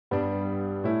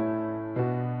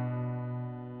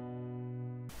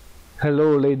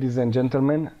Hello ladies and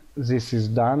gentlemen, this is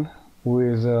Dan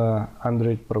with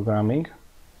Android programming.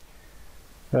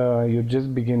 You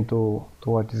just begin to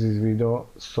watch this video,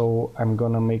 so I'm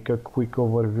gonna make a quick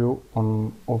overview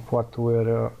of what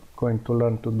we're going to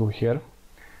learn to do here.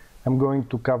 I'm going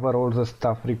to cover all the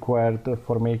stuff required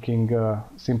for making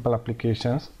simple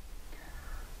applications.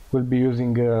 We'll be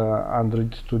using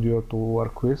Android Studio to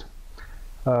work with.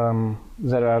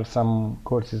 There are some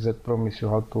courses that promise you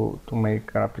how to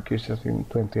make applications in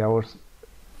 20 hours.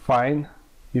 Fine,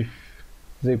 if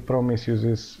they promise you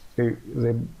this,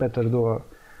 they better do a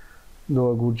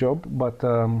good job, but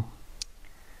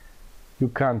you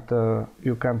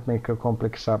can't make a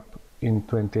complex app in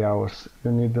 20 hours.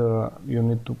 You need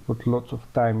to put lots of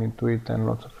time into it and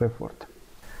lots of effort.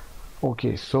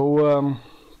 Okay, so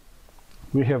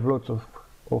we have lots of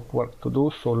work to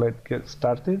do, so let's get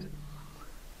started.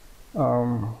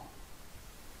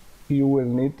 You will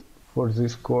need for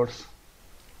this course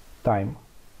time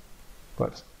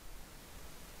first.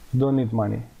 You don't need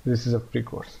money. This is a free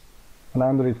course. An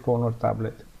Android phone or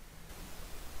tablet.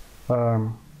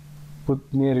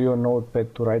 Put near your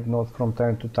notepad to write notes from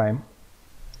time to time,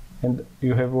 and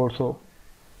you have also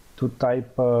to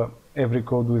type every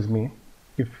code with me.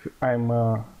 If I'm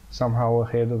somehow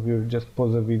ahead of you, just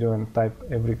pause the video and type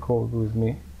every code with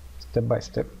me step by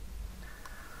step.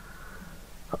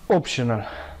 Optional,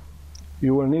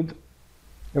 you will need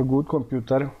a good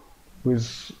computer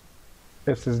with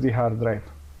SSD hard drive.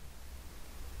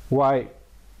 Why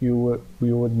you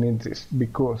would need this?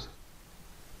 Because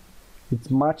it's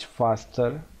much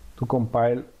faster to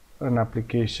compile an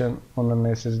application on an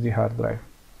SSD hard drive.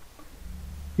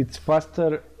 It's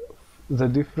faster. The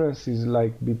difference is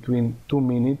like between 2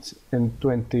 minutes and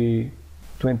 20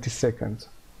 seconds.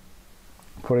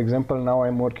 For example, now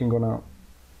I'm working on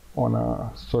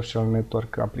a social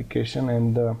network application,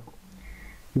 and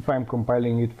if I'm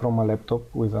compiling it from a laptop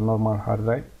with a normal hard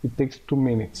drive, it takes 2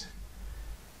 minutes.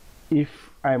 If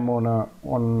I'm on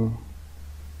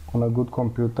a good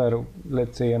computer,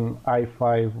 let's say an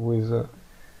i5 with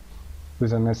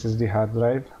an SSD hard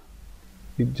drive,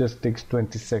 it just takes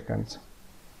 20 seconds.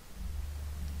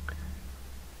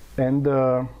 And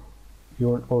you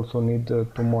will also need 2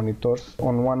 monitors.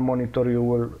 On one monitor you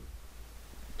will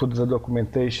put the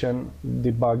documentation,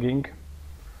 debugging,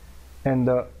 and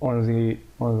on the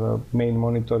main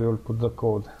monitor you'll put the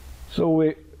code.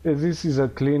 So this is a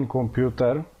clean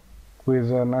computer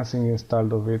with nothing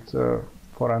installed of it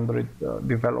for Android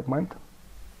development.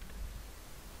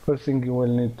 First thing you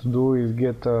will need to do is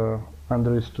get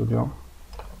Android Studio.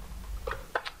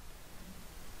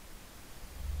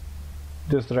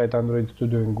 Just write Android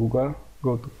Studio in Google,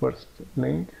 go to first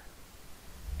link,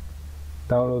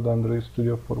 download Android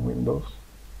Studio for Windows,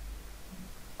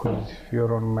 because if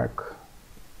you're on Mac,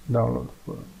 download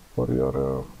for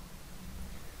your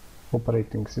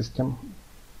operating system.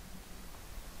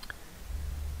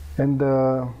 And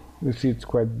you see it's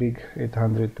quite big,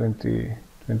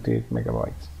 828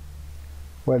 megabytes.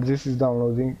 While this is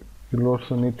downloading, you'll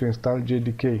also need to install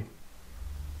JDK.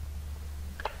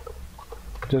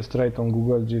 Just write on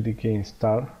Google JDK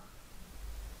install,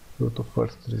 go to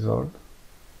first resort,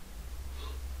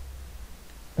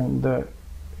 and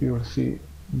you'll see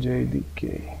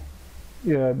JDK.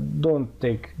 Yeah, don't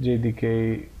take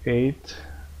JDK 8,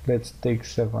 let's take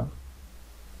 7.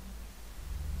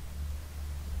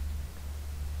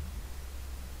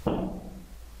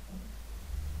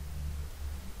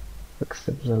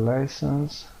 Accept the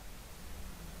license.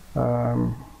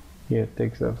 Yeah, it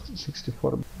takes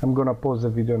 64. I'm gonna pause the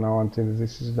video now until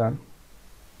this is done.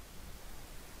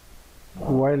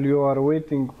 While you are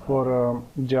waiting for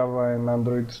Java and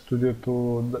Android Studio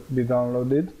to be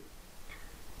downloaded,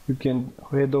 you can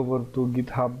head over to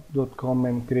github.com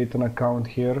and create an account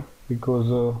here, because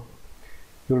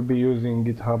you'll be using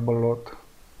GitHub a lot,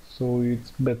 so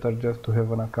it's better just to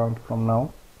have an account from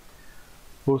now.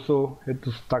 Also head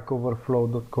to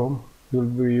stackoverflow.com. You'll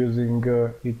be using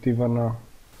it even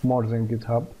more than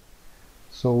GitHub,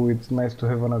 so it's nice to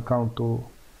have an account to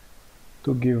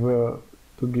give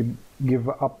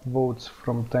upvotes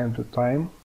from time to time.